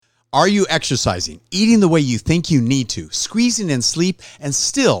Are you exercising, eating the way you think you need to, squeezing in sleep, and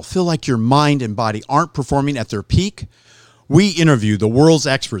still feel like your mind and body aren't performing at their peak? We interview the world's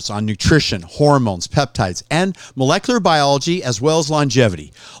experts on nutrition, hormones, peptides, and molecular biology, as well as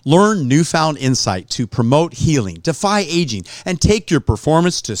longevity. Learn newfound insight to promote healing, defy aging, and take your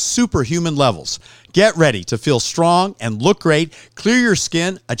performance to superhuman levels. Get ready to feel strong and look great, clear your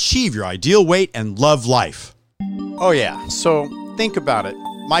skin, achieve your ideal weight, and love life. Oh yeah, so think about it.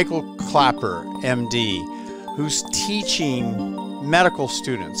 Michael Klaper, MD, who's teaching medical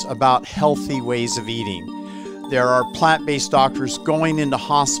students about healthy ways of eating. There are plant-based doctors going into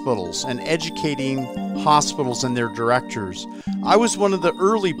hospitals and educating hospitals and their directors. I was one of the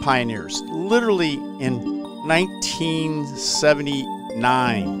early pioneers, literally in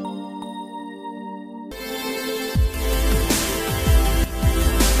 1979.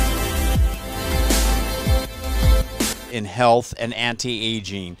 In health and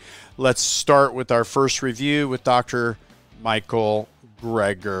anti-aging. Let's start with our first review with Dr. Michael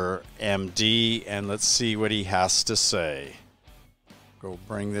Greger, MD, and let's see what he has to say. Go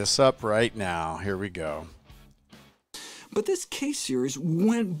bring this up right now. Here we go. But this case series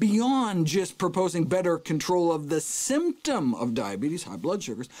went beyond just proposing better control of the symptom of diabetes, high blood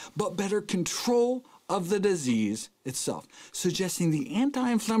sugars, but better control of the disease itself, suggesting the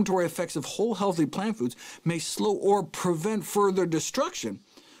anti-inflammatory effects of whole healthy plant foods may slow or prevent further destruction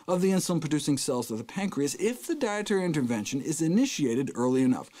of the insulin-producing cells of the pancreas if the dietary intervention is initiated early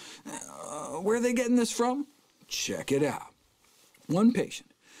enough. Where are they getting this from? Check it out. One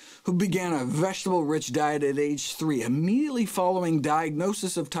patient who began a vegetable-rich diet at age 3 immediately following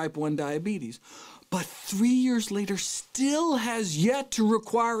diagnosis of type 1 diabetes, but 3 years later still has yet to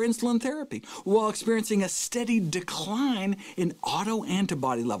require insulin therapy, while experiencing a steady decline in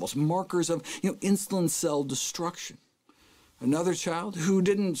autoantibody levels, markers of insulin cell destruction. Another child, who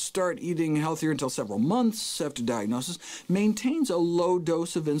didn't start eating healthier until several months after diagnosis, maintains a low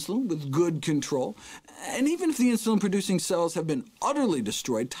dose of insulin with good control, and even if the insulin-producing cells have been utterly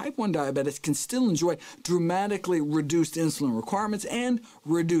destroyed, type 1 diabetics can still enjoy dramatically reduced insulin requirements and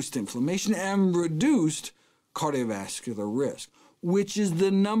reduced inflammation and reduced cardiovascular risk, which is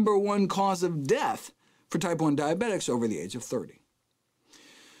the #1 cause of death for type 1 diabetics over the age of 30.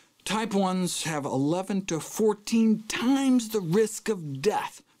 Type 1s have 11 to 14 times the risk of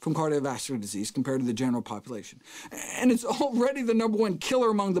death from cardiovascular disease compared to the general population. And it's already the #1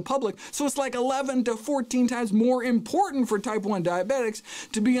 killer among the public, so it's like 11 to 14 times more important for type 1 diabetics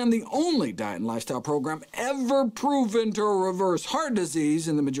to be on the only diet and lifestyle program ever proven to reverse heart disease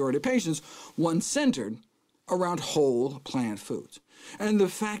in the majority of patients, one centered around whole plant foods. And the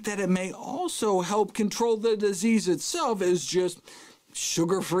fact that it may also help control the disease itself is just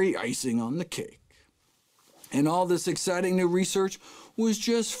sugar-free icing on the cake. And all this exciting new research was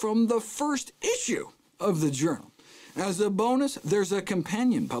just from the first issue of the journal. As a bonus, there's a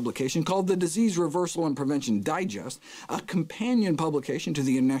companion publication called the Disease Reversal and Prevention Digest, a companion publication to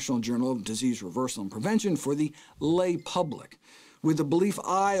the International Journal of Disease Reversal and Prevention for the lay public, with the belief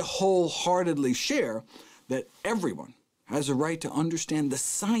I wholeheartedly share that everyone has a right to understand the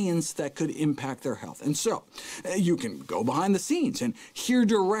science that could impact their health. And so, you can go behind the scenes and hear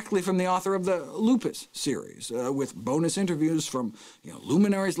directly from the author of the Lupus series, with bonus interviews from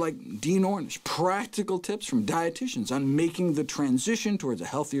luminaries like Dean Ornish, practical tips from dietitians on making the transition towards a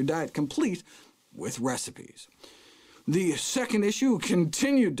healthier diet complete with recipes. The second issue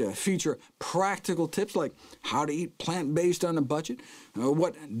continued to feature practical tips like how to eat plant-based on a budget,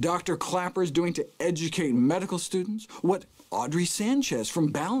 what Dr. Klaper is doing to educate medical students, what Audrey Sanchez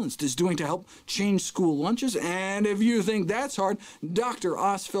from Balanced is doing to help change school lunches, and if you think that's hard, Dr.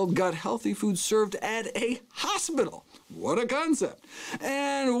 Osfeld got healthy food served at a hospital. What a concept!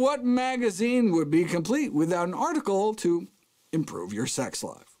 And what magazine would be complete without an article to improve your sex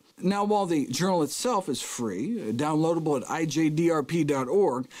life? Now, while the journal itself is free, downloadable at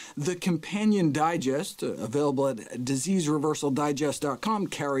ijdrp.org, the companion digest, available at diseasereversaldigest.com,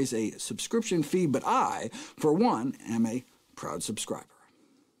 carries a subscription fee, but I, for one, am a proud subscriber.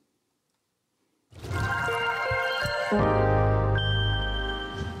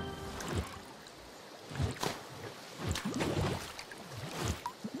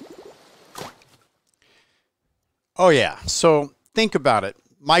 Oh yeah, so think about it.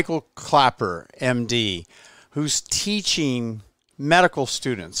 Michael Klaper, MD, who's teaching medical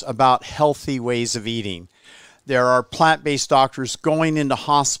students about healthy ways of eating. There are plant-based doctors going into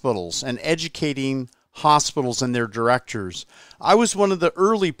hospitals and educating hospitals and their directors. I was one of the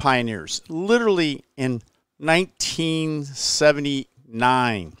early pioneers, literally in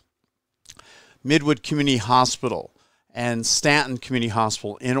 1979. Midwood Community Hospital and Stanton Community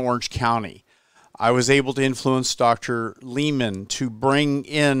Hospital in Orange County. I was able to influence Dr. Lehman to bring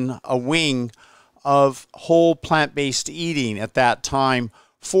in a wing of whole plant-based eating at that time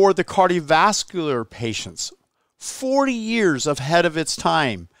for the cardiovascular patients. 40 years ahead of its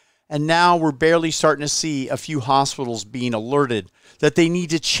time. And now we're barely starting to see a few hospitals being alerted that they need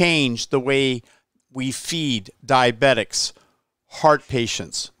to change the way we feed diabetics, heart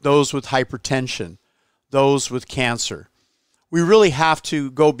patients, those with hypertension, those with cancer. We really have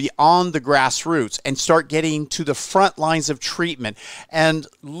to go beyond the grassroots and start getting to the front lines of treatment. And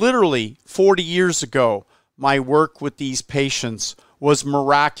literally 40 years ago, my work with these patients was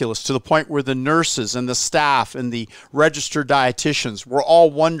miraculous, to the point where the nurses and the staff and the registered dietitians were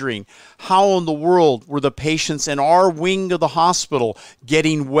all wondering how in the world were the patients in our wing of the hospital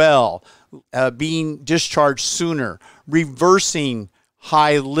getting well, being discharged sooner, reversing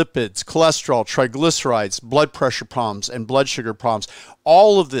high lipids, cholesterol, triglycerides, blood pressure problems, and blood sugar problems.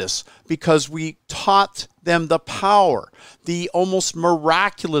 All of this because we taught them the power, the almost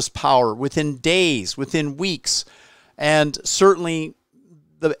miraculous power within days, within weeks, and certainly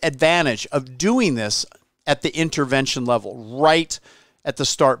the advantage of doing this at the intervention level, right at the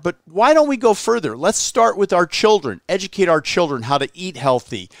start. But why don't we go further? Let's start with our children, educate our children how to eat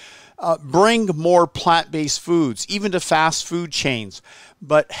healthy, bring more plant-based foods, even to fast food chains,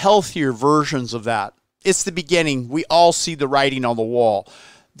 but healthier versions of that. It's the beginning. We all see the writing on the wall.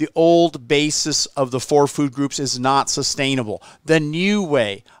 The old basis of the 4 food groups is not sustainable. The new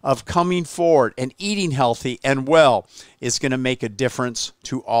way of coming forward and eating healthy and well is going to make a difference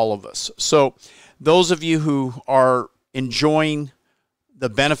to all of us. So those of you who are enjoying the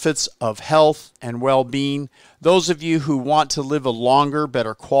benefits of health and well-being, those of you who want to live a longer,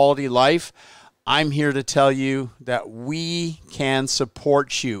 better quality life, I'm here to tell you that we can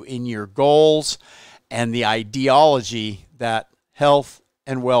support you in your goals and the ideology that health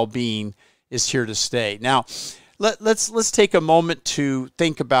and well-being is here to stay. Now, let's take a moment to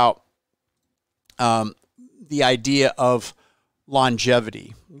think about the idea of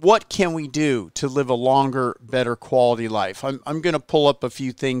longevity. What can we do to live a longer, better quality life? I'm going to pull up a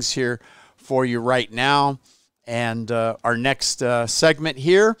few things here for you right now. And our next segment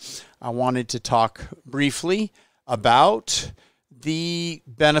here, I wanted to talk briefly about the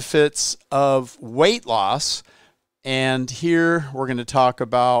benefits of weight loss. And here we're going to talk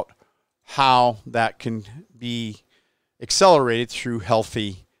about how that can be accelerated through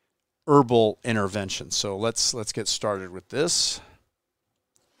healthy herbal intervention. So let's get started with this.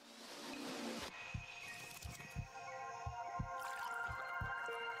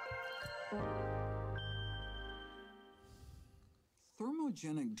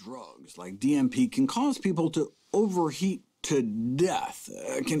 Thermogenic drugs like DMP can cause people to overheat to death,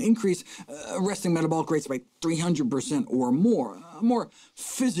 can increase resting metabolic rates by 300% or more. A more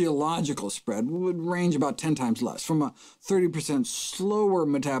physiological spread would range about 10 times less, from a 30% slower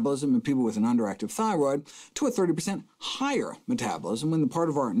metabolism in people with an underactive thyroid to a 30% higher metabolism when the part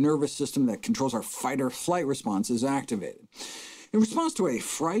of our nervous system that controls our fight-or-flight response is activated. In response to a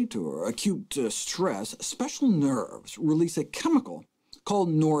fright or acute stress, special nerves release a chemical called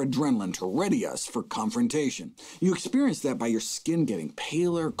noradrenaline to ready us for confrontation. You experience that by your skin getting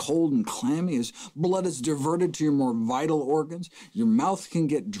paler, cold, and clammy as blood is diverted to your more vital organs. Your mouth can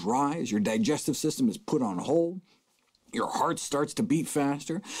get dry as your digestive system is put on hold. Your heart starts to beat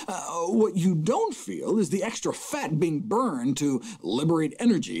faster. What you don't feel is the extra fat being burned to liberate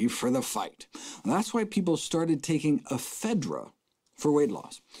energy for the fight. That's why people started taking ephedra for weight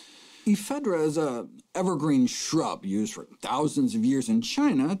loss. Ephedra is an evergreen shrub used for thousands of years in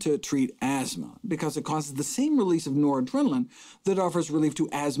China to treat asthma because it causes the same release of noradrenaline that offers relief to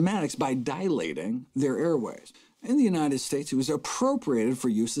asthmatics by dilating their airways. In the United States, it was appropriated for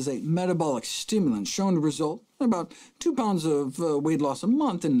use as a metabolic stimulant, shown to result in about 2 pounds of weight loss a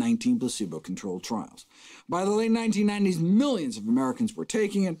month in 19 placebo-controlled trials. By the late 1990s, millions of Americans were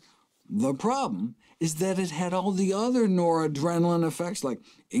taking it. The problem is that it had all the other noradrenaline effects like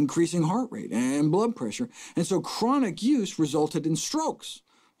increasing heart rate and blood pressure, and so chronic use resulted in strokes,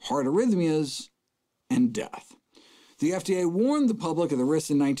 heart arrhythmias, and death. The FDA warned the public of the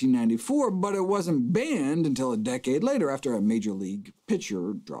risks in 1994, but it wasn't banned until a decade later after a major league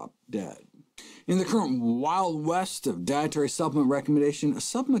pitcher dropped dead. In the current wild west of dietary supplement recommendation, a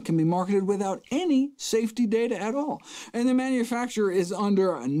supplement can be marketed without any safety data at all, and the manufacturer is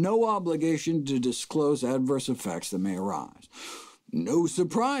under no obligation to disclose adverse effects that may arise. No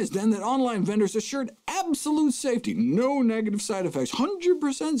surprise, then, that online vendors assured absolute safety, no negative side effects,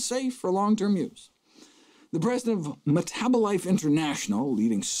 100% safe for long-term use. The president of Metabolife International,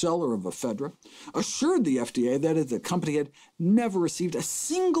 leading seller of ephedra, assured the FDA that the company had never received a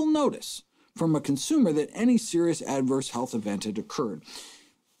single notice from a consumer that any serious adverse health event had occurred.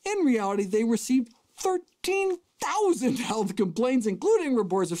 In reality, they received 13,000 health complaints, including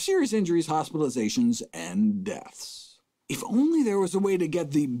reports of serious injuries, hospitalizations, and deaths. If only there was a way to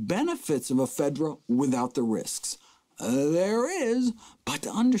get the benefits of ephedra without the risks. There is, but to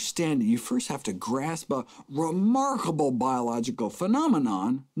understand it, you first have to grasp a remarkable biological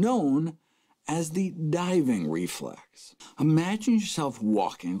phenomenon known as the diving reflex. Imagine yourself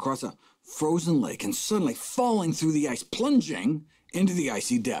walking across a frozen lake and suddenly falling through the ice, plunging into the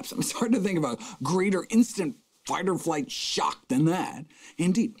icy depths. It's hard to think of a greater instant fight-or-flight shock than that.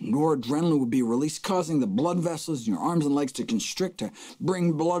 Indeed, noradrenaline would be released, causing the blood vessels in your arms and legs to constrict to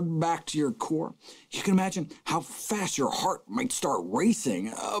bring blood back to your core. You can imagine how fast your heart might start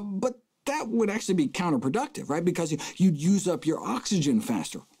racing, but that would actually be counterproductive, right? Because you'd use up your oxygen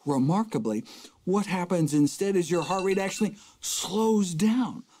faster. Remarkably, what happens instead is your heart rate actually slows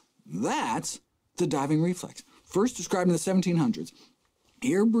down. That's the diving reflex. First described in the 1700s,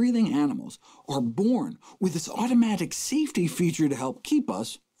 air-breathing animals are born with this automatic safety feature to help keep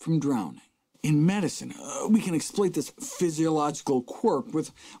us from drowning. In medicine, we can exploit this physiological quirk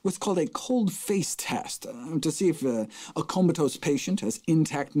with what's called a cold face test. To see if a comatose patient has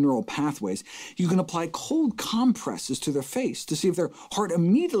intact neural pathways, you can apply cold compresses to their face to see if their heart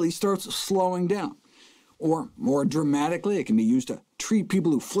immediately starts slowing down. Or, more dramatically, it can be used to treat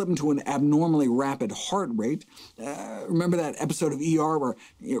people who flip into an abnormally rapid heart rate. Remember that episode of ER where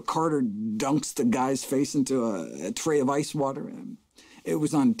Carter dunks the guy's face into a tray of ice water? It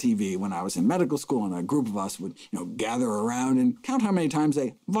was on TV when I was in medical school, and a group of us would gather around and count how many times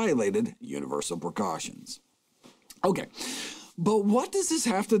they violated universal precautions. Okay, but what does this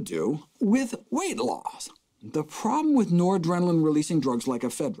have to do with weight loss? The problem with noradrenaline-releasing drugs like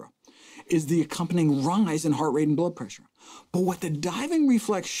ephedra is the accompanying rise in heart rate and blood pressure. But what the diving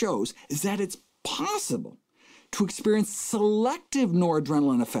reflex shows is that it's possible to experience selective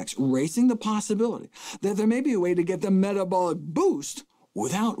noradrenaline effects, raising the possibility that there may be a way to get the metabolic boost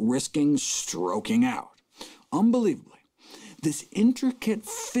without risking stroking out. Unbelievably, this intricate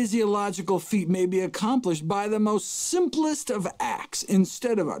physiological feat may be accomplished by the most simplest of acts.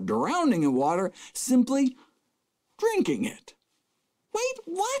 Instead of drowning in water, simply drinking it. Wait,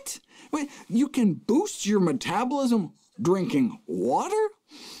 what? Wait, you can boost your metabolism drinking water?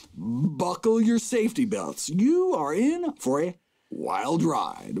 Buckle your safety belts. You are in for a wild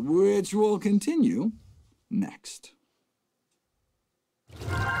ride, which will continue next.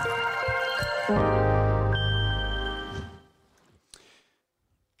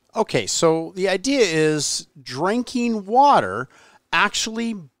 Okay, so the idea is drinking water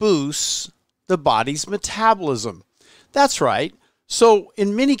actually boosts the body's metabolism. That's right. So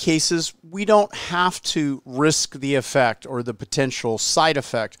in many cases, we don't have to risk the effect or the potential side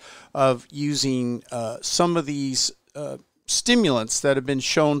effect of using some of these stimulants that have been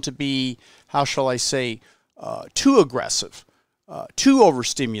shown to be, how shall I say, too aggressive, too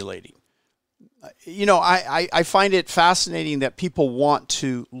overstimulating. I find it fascinating that people want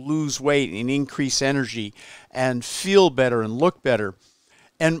to lose weight and increase energy and feel better and look better.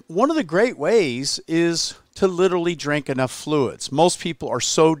 And one of the great ways is to literally drink enough fluids. Most people are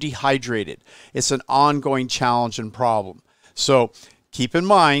so dehydrated. It's an ongoing challenge and problem. So keep in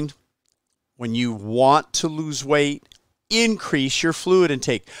mind, when you want to lose weight, increase your fluid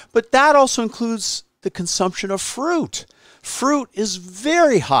intake. But that also includes the consumption of fruit. Fruit is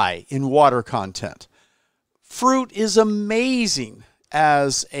very high in water content. Fruit is amazing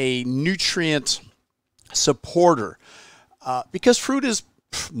as a nutrient supporter because fruit is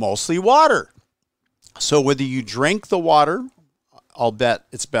mostly water. So whether you drink the water, I'll bet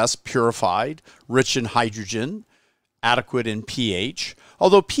it's best purified, rich in hydrogen, adequate in pH.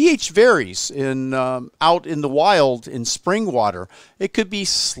 Although pH varies out in the wild in spring water, it could be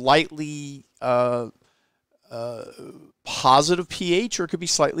slightly positive pH or it could be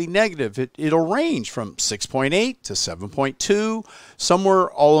slightly negative. It'll range from 6.8 to 7.2, somewhere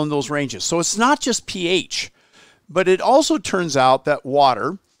all in those ranges. So it's not just pH, but it also turns out that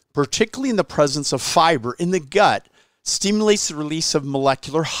water, particularly in the presence of fiber in the gut, stimulates the release of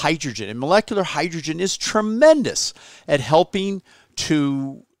molecular hydrogen. And molecular hydrogen is tremendous at helping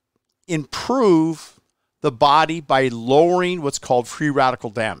to improve the body by lowering what's called free radical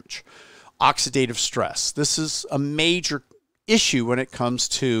damage, oxidative stress. This is a major issue when it comes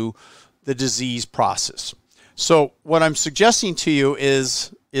to the disease process. So what I'm suggesting to you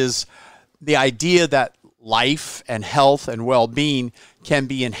is the idea that life and health and well-being can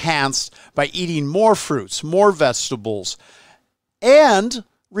be enhanced by eating more fruits, more vegetables, and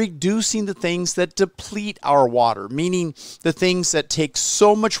reducing the things that deplete our water, meaning the things that take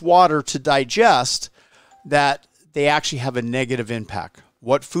so much water to digest that they actually have a negative impact.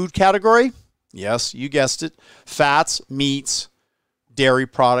 What food category? Yes, you guessed it. Fats, meats, dairy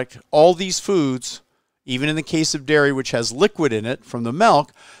product, all these foods, even in the case of dairy, which has liquid in it from the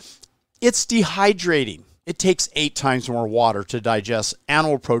milk, it's dehydrating. It takes 8 times more water to digest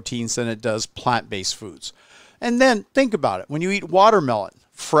animal proteins than it does plant-based foods. And then think about it. When you eat watermelon,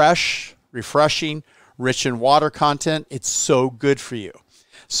 fresh, refreshing, rich in water content, it's so good for you.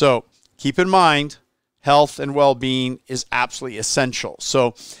 So keep in mind, health and well-being is absolutely essential.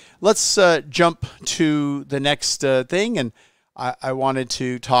 So let's jump to the next thing. And I wanted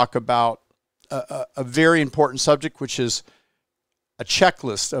to talk about a very important subject, which is a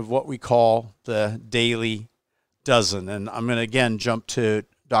checklist of what we call the Daily Dozen. And I'm going to again jump to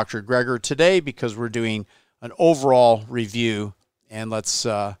Dr. Greger today because we're doing an overall review. And let's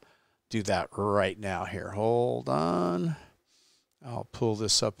do that right now here. Hold on. I'll pull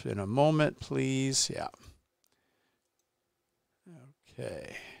this up in a moment, please. Yeah.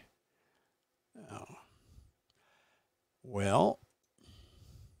 Okay. Oh. Well.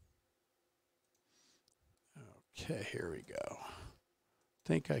 Okay, here we go.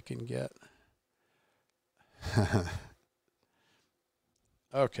 Think I can get.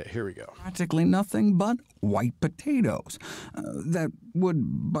 Okay, here we go. Practically nothing but white potatoes. That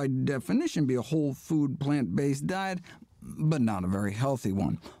would, by definition, be a whole food plant-based diet, but not a very healthy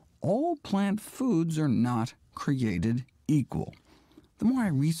one. All plant foods are not created equal. The more I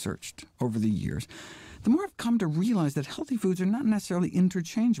researched over the years, the more I've come to realize that healthy foods are not necessarily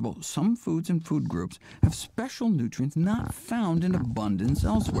interchangeable. Some foods and food groups have special nutrients not found in abundance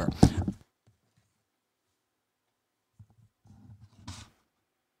elsewhere.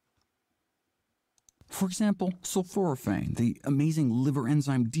 For example, sulforaphane, the amazing liver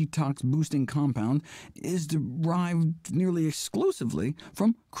enzyme detox-boosting compound, is derived nearly exclusively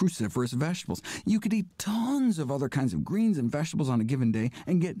from cruciferous vegetables. You could eat tons of other kinds of greens and vegetables on a given day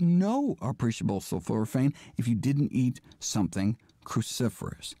and get no appreciable sulforaphane if you didn't eat something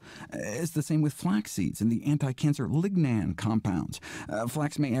cruciferous. It's the same with flax seeds and the anti-cancer lignan compounds.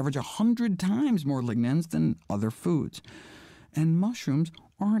 Flax may average 100 times more lignans than other foods. And mushrooms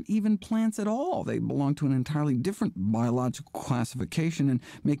aren't even plants at all. They belong to an entirely different biological classification and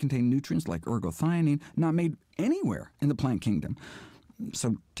may contain nutrients like ergothioneine not made anywhere in the plant kingdom.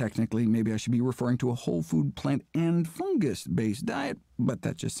 So technically, maybe I should be referring to a whole food plant and fungus-based diet, but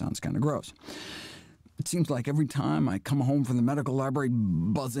that just sounds kind of gross. It seems like every time I come home from the medical library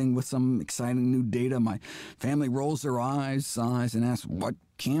buzzing with some exciting new data, my family rolls their eyes, sighs, and asks, "What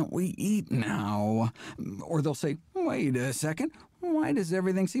can't we eat now?" Or they'll say, "Wait a second, why does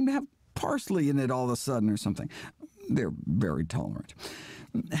everything seem to have parsley in it all of a sudden," or something. They're very tolerant.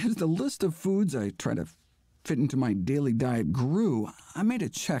 As the list of foods I try to fit into my daily diet grew, I made a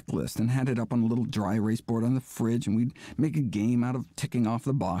checklist and had it up on a little dry erase board on the fridge, and we'd make a game out of ticking off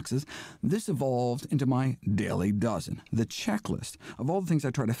the boxes. This evolved into my Daily Dozen, the checklist of all the things I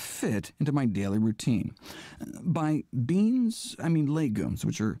try to fit into my daily routine. By beans, I mean legumes,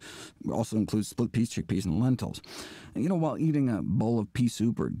 which also include split peas, chickpeas, and lentils. While eating a bowl of pea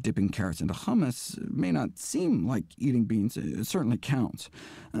soup or dipping carrots into hummus may not seem like eating beans, it certainly counts.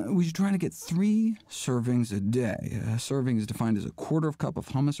 We should try to get 3 servings a day. A serving is defined as a quarter cup of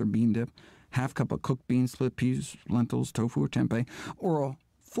hummus or bean dip, half cup of cooked beans, split peas, lentils, tofu, or tempeh, or a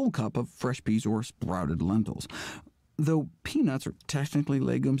full cup of fresh peas or sprouted lentils. Though peanuts are technically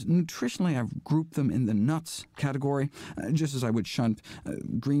legumes, nutritionally I've grouped them in the nuts category, just as I would shunt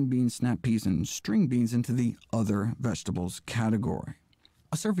green beans, snap peas, and string beans into the other vegetables category.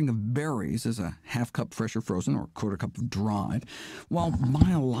 A serving of berries is a half cup fresh or frozen, or quarter cup of dried. While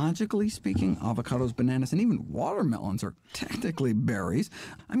biologically speaking, avocados, bananas, and even watermelons are technically berries,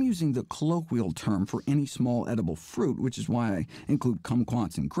 I'm using the colloquial term for any small edible fruit, which is why I include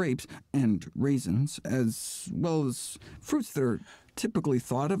kumquats and grapes, and raisins, as well as fruits that are typically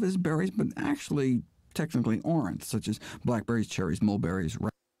thought of as berries, but actually technically aren't, such as blackberries, cherries, mulberries.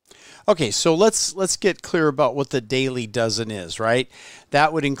 Okay, so let's get clear about what the Daily Dozen is, right?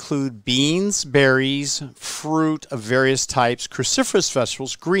 That would include beans, berries, fruit of various types, cruciferous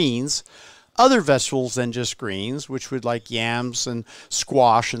vegetables, greens, other vegetables than just greens, which would like yams and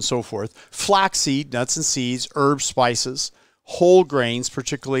squash and so forth, flaxseed, nuts and seeds, herbs, spices, whole grains,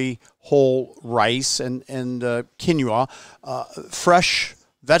 particularly whole rice and quinoa, fresh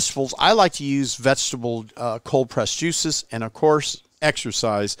vegetables. I like to use vegetable cold-pressed juices, and of course,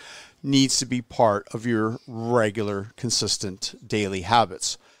 exercise needs to be part of your regular, consistent daily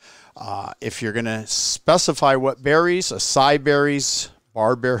habits. If you're going to specify what berries, acai berries,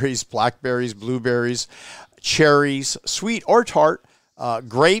 barberries, blackberries, blueberries, cherries, sweet or tart,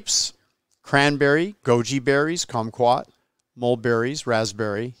 grapes, cranberry, goji berries, kumquat, mulberries,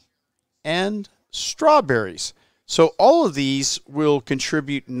 raspberry, and strawberries. So all of these will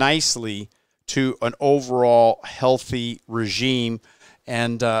contribute nicely to an overall healthy regime.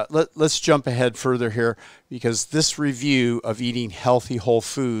 And let's jump ahead further here, because this review of eating healthy whole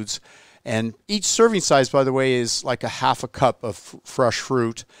foods, and each serving size, by the way, is like a half a cup of fresh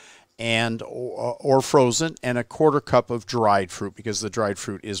fruit and or frozen, and a quarter cup of dried fruit, because the dried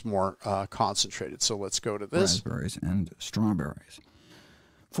fruit is more concentrated. So let's go to this. Raspberries and strawberries.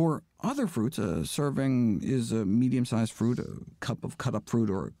 For other fruits, a serving is a medium-sized fruit, a cup of cut-up fruit,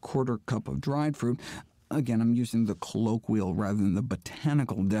 or a quarter cup of dried fruit. Again, I'm using the colloquial rather than the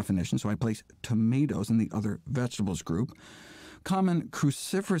botanical definition, so I place tomatoes in the other vegetables group. Common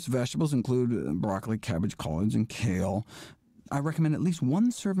cruciferous vegetables include broccoli, cabbage, collards, and kale. I recommend at least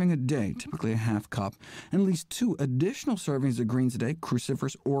 1 serving a day, typically a half cup, and at least 2 additional servings of greens a day,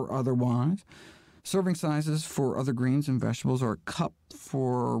 cruciferous or otherwise. Serving sizes for other greens and vegetables are a cup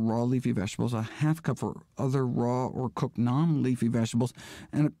for raw leafy vegetables, a half cup for other raw or cooked non-leafy vegetables,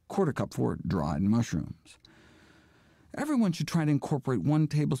 and a quarter cup for dried mushrooms. Everyone should try to incorporate 1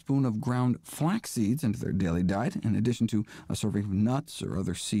 tablespoon of ground flax seeds into their daily diet, in addition to a serving of nuts or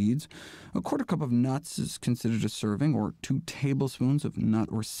other seeds. A quarter cup of nuts is considered a serving, or 2 tablespoons of nut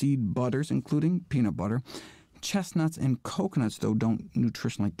or seed butters, including peanut butter. Chestnuts and coconuts, though, don't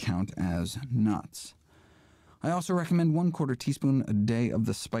nutritionally count as nuts. I also recommend 1/4 teaspoon a day of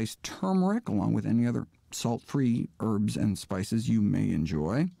the spice turmeric, along with any other salt-free herbs and spices you may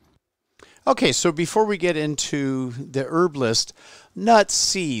enjoy. Okay, so before we get into the herb list, nuts,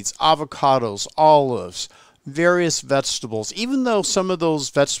 seeds, avocados, olives, various vegetables, even though some of those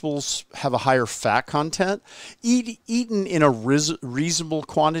vegetables have a higher fat content, eaten in a reasonable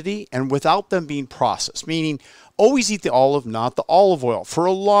quantity and without them being processed, meaning always eat the olive, not the olive oil, for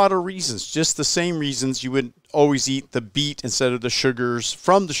a lot of reasons, just the same reasons you would always eat the beet instead of the sugars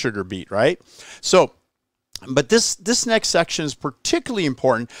from the sugar beet, right? So, but this next section is particularly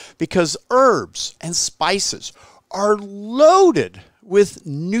important because herbs and spices are loaded with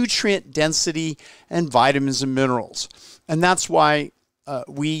nutrient density and vitamins and minerals. And that's why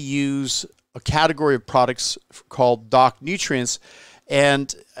we use a category of products called Doc Nutrients.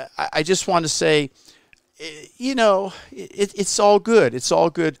 And I just want to say, you know, it's all good. It's all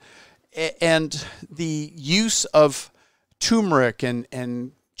good. And the use of turmeric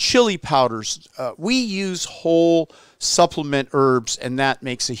and chili powders, we use whole supplement herbs, and that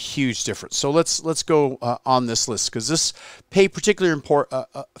makes a huge difference. So let's go on this list, because this pay particular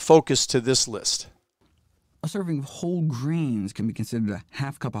focus to this list. A serving of whole grains can be considered a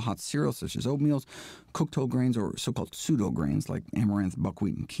half cup of hot cereal, such as oatmeal, cooked whole grains, or so-called pseudo-grains like amaranth,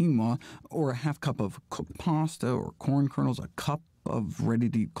 buckwheat, and quinoa, or a half cup of cooked pasta or corn kernels, a cup of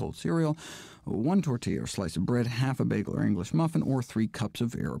ready-to-eat cold cereal, 1 tortilla or slice of bread, half a bagel or English muffin, or 3 cups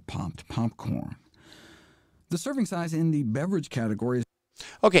of air-popped popcorn. The serving size in the beverage category is...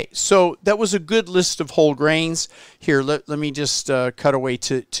 Okay, so that was a good list of whole grains. Here, let me just cut away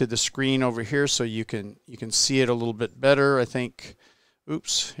to the screen over here so you can see it a little bit better, I think.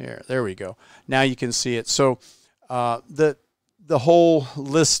 Oops, there we go. Now you can see it. So the whole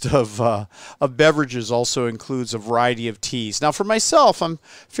list of beverages also includes a variety of teas. Now, for myself, I'm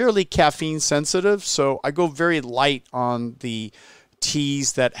fairly caffeine sensitive, so I go very light on the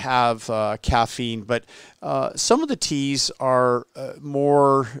teas that have caffeine, but some of the teas are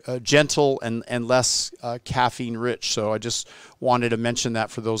more gentle and less caffeine rich. So I just wanted to mention that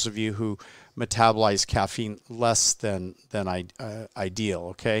for those of you who metabolize caffeine less than ideal.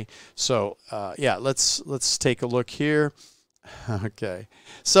 Okay, so yeah, let's take a look here. Okay,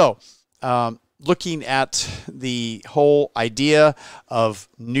 so looking at the whole idea of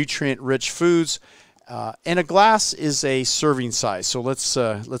nutrient-rich foods. And a glass is a serving size. So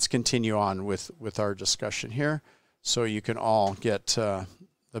let's continue on with our discussion here, so you can all get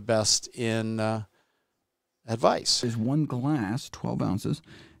the best in advice. There's 1 glass, 12 ounces,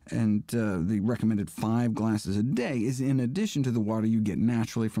 and the recommended 5 glasses a day is in addition to the water you get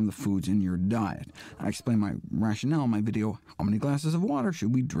naturally from the foods in your diet. I explain my rationale in my video, How Many Glasses of Water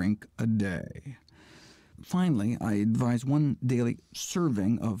Should We Drink a Day? Finally, I advise 1 daily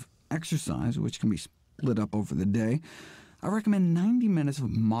serving of exercise, which can be split up over the day. I recommend 90 minutes of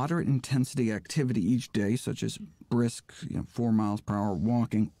moderate intensity activity each day, such as brisk 4 miles per hour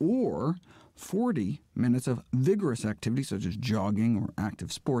walking, or 40 minutes of vigorous activity such as jogging or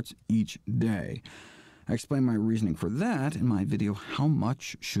active sports each day. I explain my reasoning for that in my video, How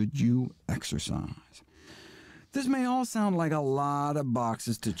Much Should You Exercise? This may all sound like a lot of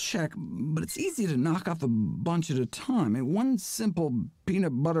boxes to check, but it's easy to knock off a bunch at a time. In one simple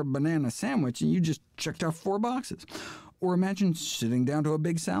peanut butter banana sandwich, and you just checked off 4 boxes. Or imagine sitting down to a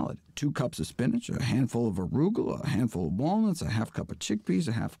big salad. 2 cups of spinach, a handful of arugula, a handful of walnuts, a half cup of chickpeas,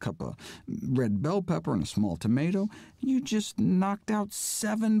 a half cup of red bell pepper, and a small tomato. You just knocked out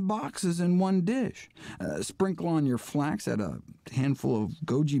 7 boxes in one dish. Sprinkle on your flax, add a handful of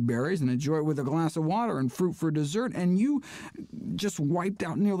goji berries, and enjoy it with a glass of water and fruit for dessert, and you just wiped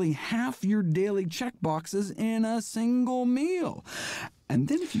out nearly half your daily check boxes in a single meal. And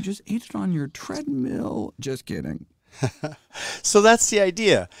then if you just ate it on your treadmill, just kidding. So that's the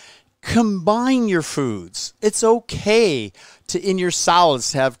idea. Combine your foods. It's okay to, in your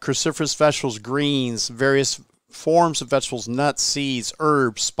salads, to have cruciferous vegetables, greens, various forms of vegetables, nuts, seeds,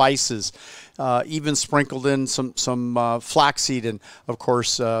 herbs, spices, even sprinkled in some flaxseed, and of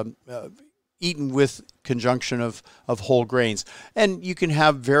course eaten with conjunction of whole grains. And you can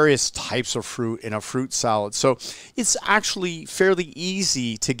have various types of fruit in a fruit salad. So it's actually fairly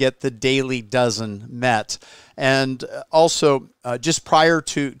easy to get the daily dozen met. And also, just prior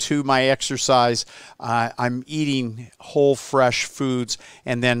to my exercise, I'm eating whole, fresh foods.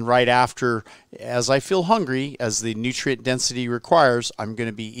 And then right after, as I feel hungry, as the nutrient density requires, I'm going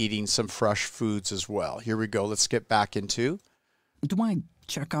to be eating some fresh foods as well. Here we go. Let's get back into. Do I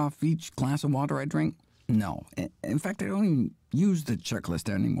check off each glass of water I drink? No. In fact, I don't even use the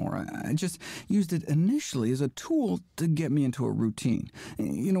checklist anymore. I just used it initially as a tool to get me into a routine.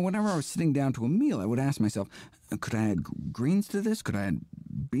 You know, whenever I was sitting down to a meal, I would ask myself, could I add greens to this? Could I add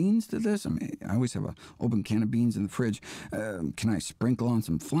beans to this? I mean, I always have an open can of beans in the fridge. Can I sprinkle on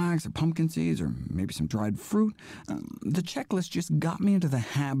some flax or pumpkin seeds or maybe some dried fruit? The checklist just got me into the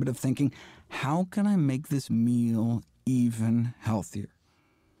habit of thinking, how can I make this meal even healthier?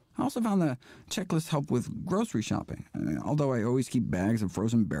 I also found the checklist helped with grocery shopping. Although I always keep bags of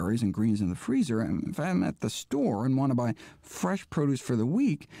frozen berries and greens in the freezer, if I'm at the store and want to buy fresh produce for the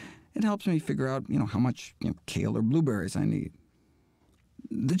week, it helps me figure out how much kale or blueberries I need.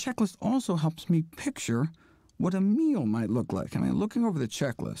 The checklist also helps me picture what a meal might look like. Looking over the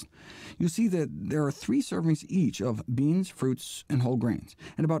checklist, you'll see that there are 3 servings each of beans, fruits, and whole grains,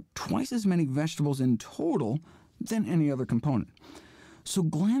 and about twice as many vegetables in total than any other component. So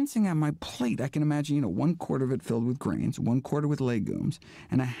glancing at my plate, I can imagine 1/4 of it filled with grains, 1/4 with legumes,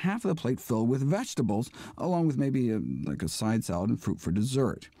 and a half of the plate filled with vegetables, along with maybe like a side salad and fruit for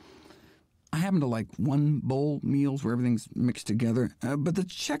dessert. I happen to like one bowl meals where everything's mixed together, but the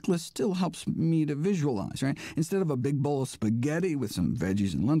checklist still helps me to visualize, right? Instead of a big bowl of spaghetti with some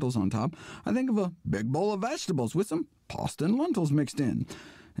veggies and lentils on top, I think of a big bowl of vegetables with some pasta and lentils mixed in.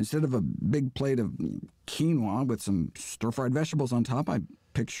 Instead of a big plate of quinoa with some stir-fried vegetables on top, I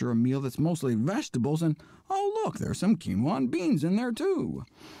picture a meal that's mostly vegetables, and oh look, there's some quinoa and beans in there too.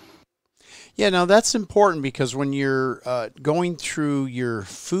 Yeah, now that's important because when you're going through your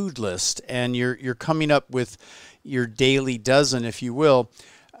food list and you're coming up with your daily dozen, if you will,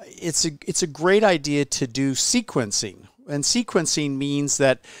 it's a great idea to do sequencing. And sequencing means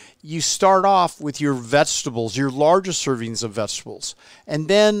that you start off with your vegetables, your largest servings of vegetables, and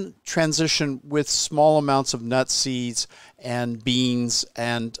then transition with small amounts of nuts, seeds, and beans,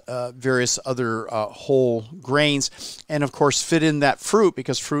 and various other whole grains, and of course fit in that fruit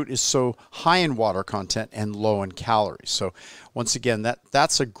because fruit is so high in water content and low in calories. So once again,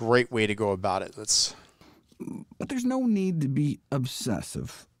 that's a great way to go about it. But there's no need to be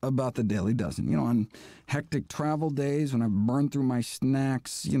obsessive about the daily dozen. On hectic travel days when I've burned through my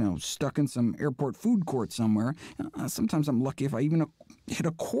snacks, stuck in some airport food court somewhere, sometimes I'm lucky if I even hit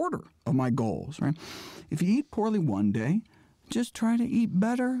 1/4 of my goals, right? If you eat poorly one day, just try to eat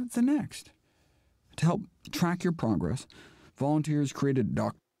better the next. To help track your progress, volunteers created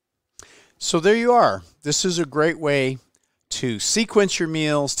So there you are. This is a great way to sequence your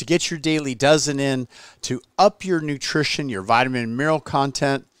meals, to get your daily dozen in, to up your nutrition, your vitamin and mineral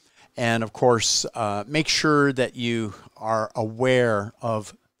content, and of course, make sure that you are aware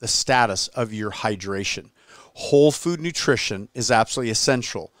of the status of your hydration. Whole food nutrition is absolutely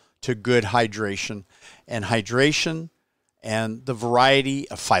essential to good hydration, and the variety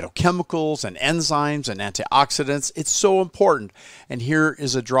of phytochemicals and enzymes and antioxidants, it's so important. And here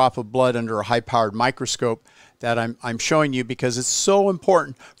is a drop of blood under a high-powered microscope that I'm showing you because it's so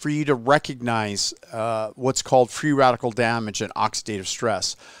important for you to recognize what's called free radical damage and oxidative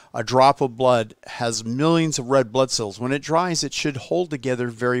stress. A drop of blood has millions of red blood cells. When it dries, it should hold together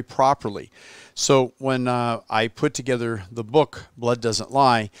very properly. So when I put together the book, Blood Doesn't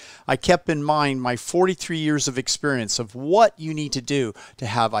Lie, I kept in mind my 43 years of experience of what you need to do to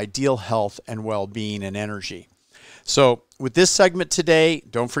have ideal health and well-being and energy. So with this segment today,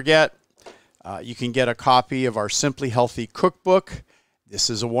 don't forget, you can get a copy of our Simply Healthy cookbook. This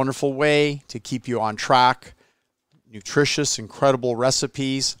is a wonderful way to keep you on track. Nutritious, incredible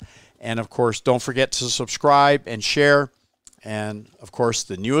recipes. And of course, don't forget to subscribe and share. And of course,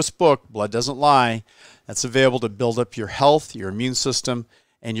 the newest book, Blood Doesn't Lie, that's available to build up your health, your immune system,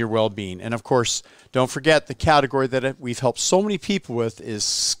 and your well-being. And of course, don't forget the category that we've helped so many people with is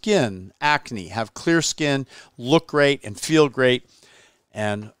skin, acne, have clear skin, look great, and feel great.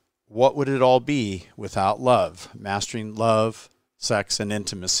 And what would it all be without love? Mastering love, sex, and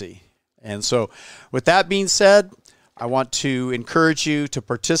intimacy. And so with that being said, I want to encourage you to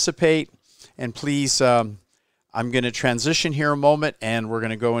participate. And please, I'm going to transition here a moment, and we're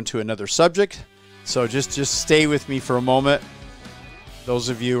going to go into another subject. So just stay with me for a moment. Those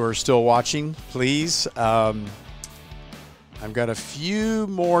of you who are still watching, please. I've got a few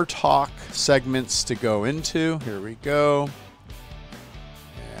more talk segments to go into. Here we go.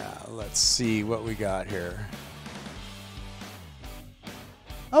 Yeah, let's see what we got here.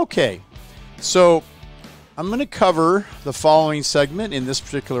 Okay, so I'm going to cover the following segment in this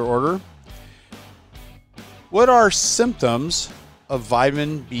particular order. What are symptoms of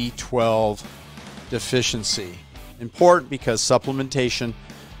vitamin B12 deficiency? Important because supplementation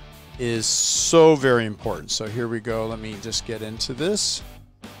is so very important. So here we go. Let me just get into this.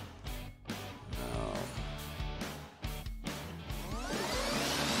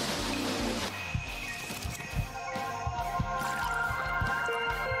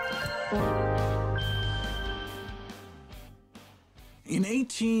 In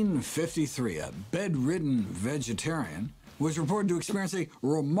 1853, a bedridden vegetarian was reported to experience a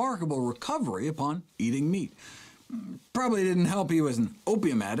remarkable recovery upon eating meat. Probably didn't help he was an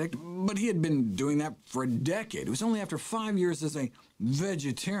opium addict, but he had been doing that for a decade. It was only after 5 years as a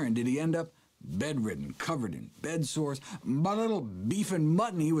vegetarian did he end up bedridden, covered in bed sores. By a little beef and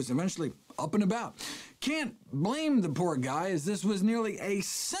mutton, he was eventually up and about. Can't blame the poor guy, as this was nearly a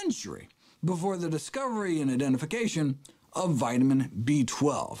century before the discovery and identification of vitamin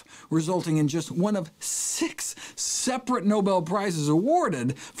B12, resulting in just one of 6 separate Nobel Prizes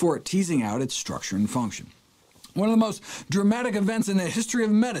awarded for teasing out its structure and function. One of the most dramatic events in the history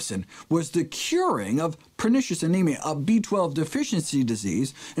of medicine was the curing of pernicious anemia, a B12 deficiency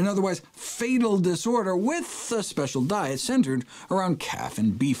disease, an otherwise fatal disorder with a special diet centered around calf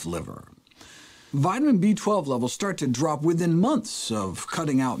and beef liver. Vitamin B12 levels start to drop within months of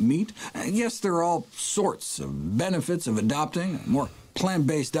cutting out meat. Yes, there are all sorts of benefits of adopting a more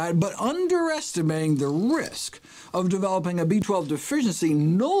plant-based diet, but underestimating the risk of developing a B12 deficiency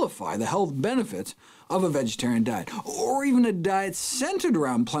nullify the health benefits of a vegetarian diet, or even a diet centered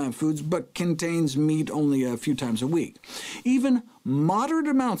around plant foods but contains meat only a few times a week. Even moderate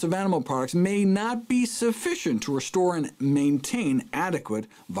amounts of animal products may not be sufficient to restore and maintain adequate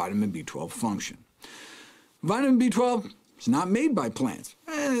vitamin B12 function. Vitamin B12 is not made by plants.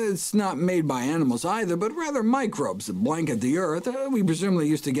 It's not made by animals either, but rather microbes that blanket the earth. We presumably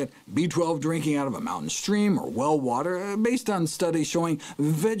used to get B12 drinking out of a mountain stream or well water, based on studies showing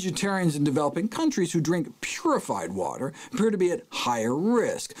vegetarians in developing countries who drink purified water appear to be at higher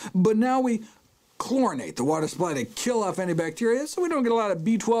risk. But now we chlorinate the water supply to kill off any bacteria, so we don't get a lot of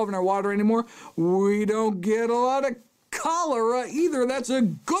B12 in our water anymore. We don't get a lot of cholera either. That's a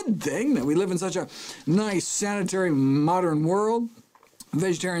good thing that we live in such a nice, sanitary, modern world.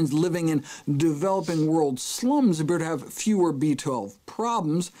 Vegetarians living in developing world slums appear to have fewer B12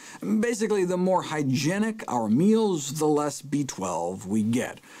 problems. Basically, the more hygienic our meals, the less B12 we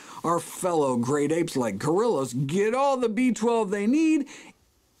get. Our fellow great apes like gorillas get all the B12 they need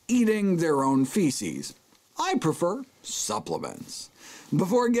eating their own feces. I prefer supplements.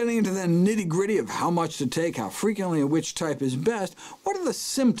 Before getting into the nitty-gritty of how much to take, how frequently, and which type is best, what are the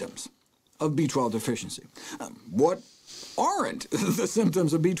symptoms of B12 deficiency? What aren't the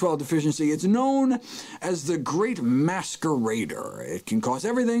symptoms of B12 deficiency? It's known as the Great Masquerader. It can cause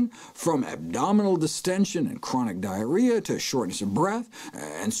everything from abdominal distension and chronic diarrhea to shortness of breath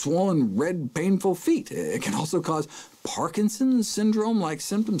and swollen, red, painful feet. It can also cause Parkinson's syndrome-like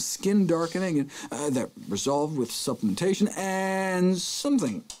symptoms, skin darkening, that resolve with supplementation, and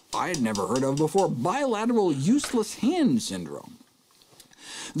something I had never heard of before, bilateral useless hand syndrome.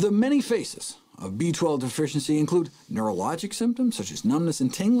 The many faces of B12 deficiency include neurologic symptoms such as numbness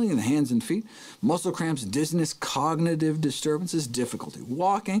and tingling in the hands and feet, muscle cramps, dizziness, cognitive disturbances, difficulty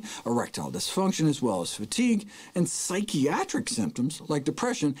walking, erectile dysfunction, as well as fatigue, and psychiatric symptoms like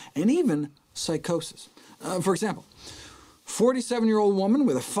depression and even psychosis. For example, 47-year-old woman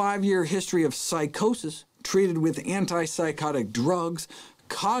with a 5-year history of psychosis treated with antipsychotic drugs,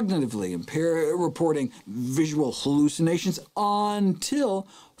 cognitively impaired, reporting visual hallucinations until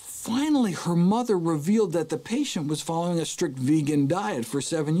finally her mother revealed that the patient was following a strict vegan diet for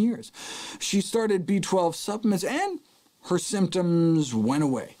 7 years. She started B12 supplements and her symptoms went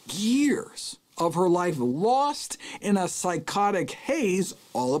away. Years of her life lost in a psychotic haze,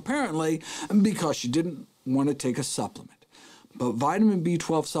 all apparently because she didn't want to take a supplement. But vitamin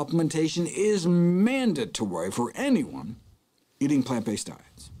B12 supplementation is mandatory for anyone eating plant-based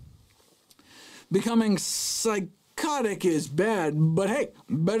diets. Becoming psychotic is bad, but hey,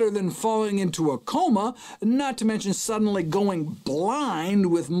 better than falling into a coma, not to mention suddenly going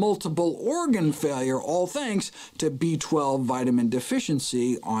blind with multiple organ failure, all thanks to B12 vitamin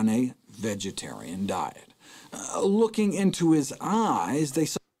deficiency on a vegetarian diet. Looking into his eyes, they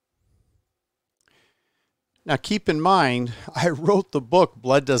saw. Now keep in mind, I wrote the book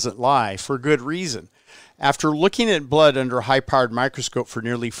Blood Doesn't Lie for good reason. After looking at blood under a high-powered microscope for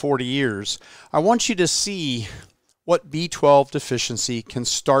nearly 40 years, I want you to see what B12 deficiency can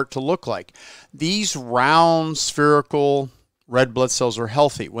start to look like. These round, spherical red blood cells are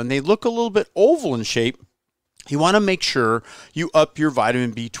healthy. When they look a little bit oval in shape, you want to make sure you up your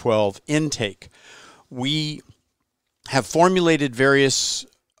vitamin B12 intake. We have formulated various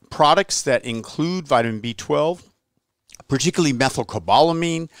products that include vitamin B12, particularly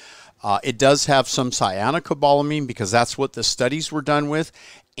methylcobalamin. It does have some cyanocobalamin because that's what the studies were done with.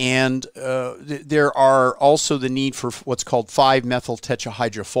 And there are also the need for what's called 5-methyl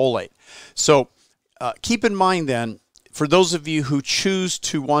tetrahydrofolate. So keep in mind then, for those of you who choose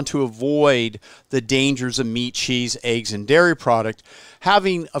to want to avoid the dangers of meat, cheese, eggs, and dairy product,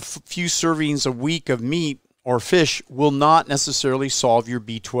 having a few servings a week of meat or fish will not necessarily solve your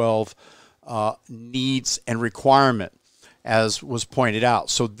B12 needs and requirement, as was pointed out.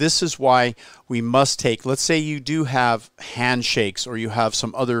 So this is why we must take, let's say you do have handshakes or you have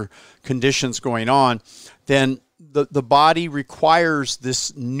some other conditions going on, then the body requires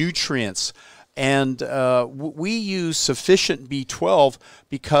this nutrients. And we use sufficient B12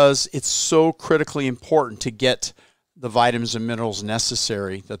 because it's so critically important to get the vitamins and minerals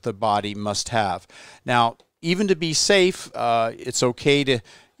necessary that the body must have. Now, even to be safe, it's okay to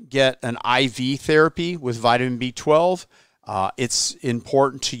get an IV therapy with vitamin B12. It's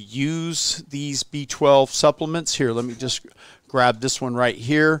important to use these B12 supplements. Here, let me just grab this one right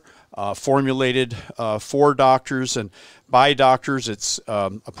here, formulated for doctors and by doctors. It's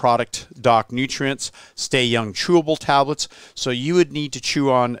a product, Doc Nutrients, Stay Young chewable tablets. So you would need to chew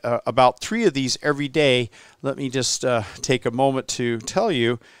on about 3 of these every day. Let me just take a moment to tell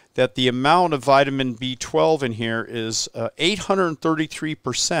you that the amount of vitamin B12 in here is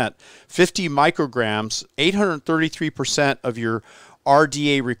 833%, 50 micrograms, 833% of your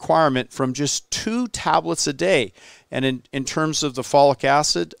RDA requirement from just 2 tablets a day. And in terms of the folic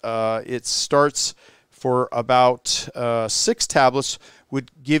acid, it starts for about 6 tablets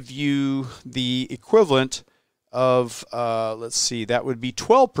would give you the equivalent of, let's see, that would be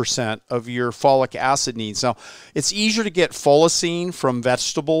 12% of your folic acid needs. Now, it's easier to get folacine from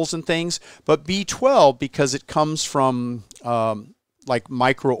vegetables and things, but B12, because it comes from like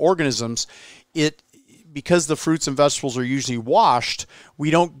microorganisms, because the fruits and vegetables are usually washed,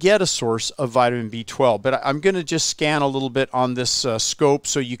 we don't get a source of vitamin B12. But I'm going to just scan a little bit on this scope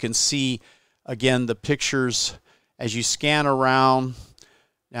so you can see, again, the pictures as you scan around.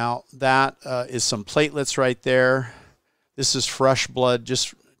 Now, that is some platelets right there. This is fresh blood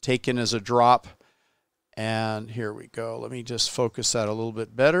just taken as a drop. And here we go. Let me just focus that a little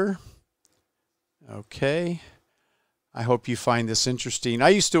bit better. Okay. I hope you find this interesting. I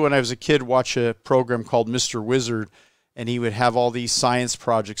used to, when I was a kid, watch a program called Mr. Wizard, and he would have all these science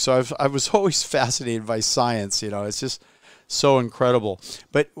projects. So I was always fascinated by science. You know, it's just so incredible.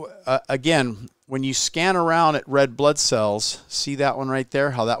 But again, when you scan around at red blood cells, see that one right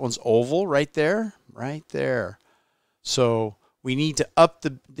there? How that one's oval right there? Right there. So we need to up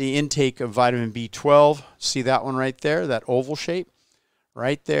the intake of vitamin B12. See that one right there? That oval shape?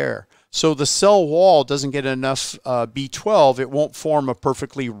 Right there. So the cell wall doesn't get enough B12. It won't form a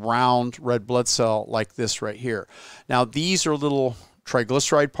perfectly round red blood cell like this right here. Now these are little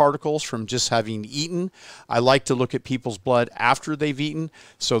triglyceride particles from just having eaten. I like to look at people's blood after they've eaten.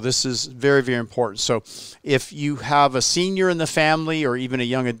 So this is very, very important. So if you have a senior in the family or even a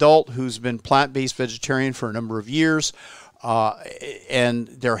young adult who's been plant-based vegetarian for a number of years, and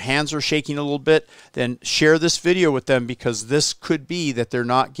their hands are shaking a little bit, then share this video with them, because this could be that they're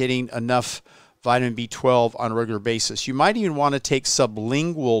not getting enough vitamin B12 on a regular basis. You might even want to take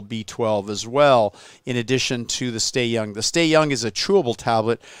sublingual B12 as well, in addition to the Stay Young. The Stay Young is a chewable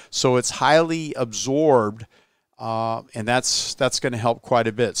tablet, so it's highly absorbed, and that's going to help quite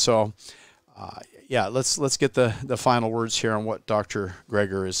a bit. So yeah, let's get the final words here on what Dr.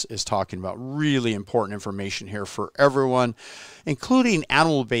 Greger is talking about. Really important information here for everyone, including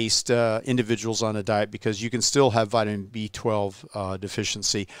animal-based individuals on a diet, because you can still have vitamin B12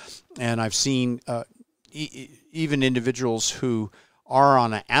 deficiency. And I've seen even individuals who are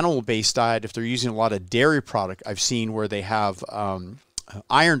on an animal-based diet, if they're using a lot of dairy product, I've seen where they have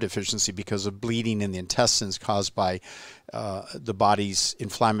iron deficiency because of bleeding in the intestines caused by the body's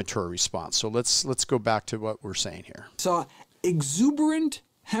inflammatory response. So let's go back to what we're saying here. Saw exuberant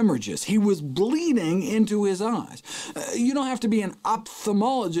hemorrhages. He was bleeding into his eyes. You don't have to be an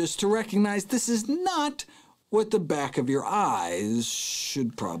ophthalmologist to recognize this is not what the back of your eyes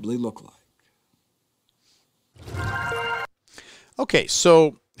should probably look like. Okay,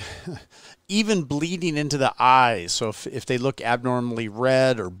 so even bleeding into the eyes. So if they look abnormally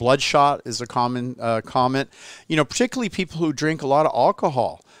red or bloodshot is a common comment. You know, particularly people who drink a lot of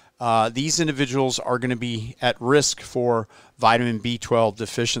alcohol. These individuals are going to be at risk for vitamin B12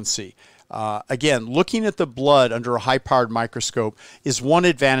 deficiency. Again, looking at the blood under a high-powered microscope is one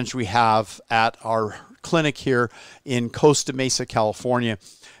advantage we have at our clinic here in Costa Mesa, California.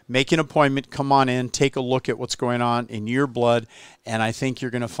 Make an appointment, come on in, take a look at what's going on in your blood, and I think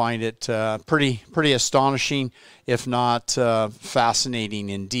you're going to find it pretty astonishing, if not fascinating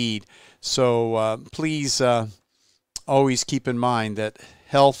indeed. So please always keep in mind that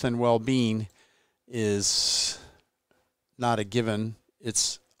health and well-being is not a given,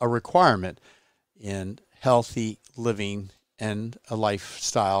 it's a requirement in healthy living and a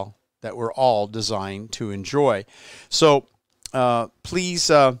lifestyle that we're all designed to enjoy. So please,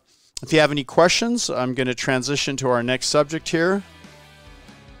 if you have any questions, I'm going to transition to our next subject here.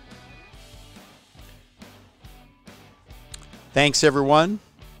 Thanks, everyone.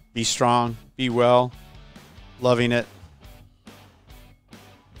 Be strong, be well, loving it.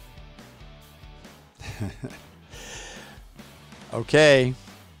 Okay,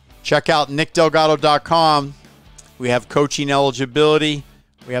 check out nickdelgado.com. We have coaching eligibility.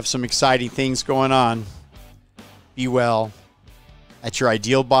 We have some exciting things going on. Be well at your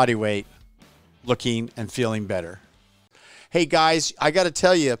ideal body weight, looking and feeling better. Hey guys, I got to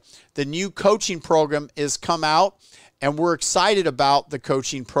tell you, the new coaching program is come out, and we're excited about the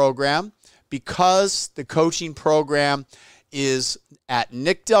coaching program because the coaching program is at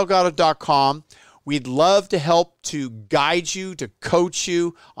nickdelgado.com. We'd love to help to guide you, to coach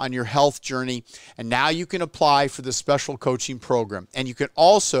you on your health journey. And now you can apply for the special coaching program. And you can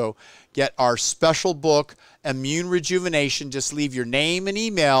also get our special book, Immune Rejuvenation. Just leave your name and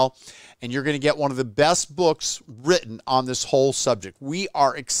email, and you're going to get one of the best books written on this whole subject. We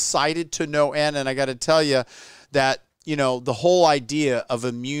are excited to no end, and I got to tell you that, you know, the whole idea of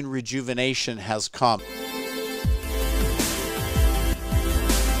immune rejuvenation has come.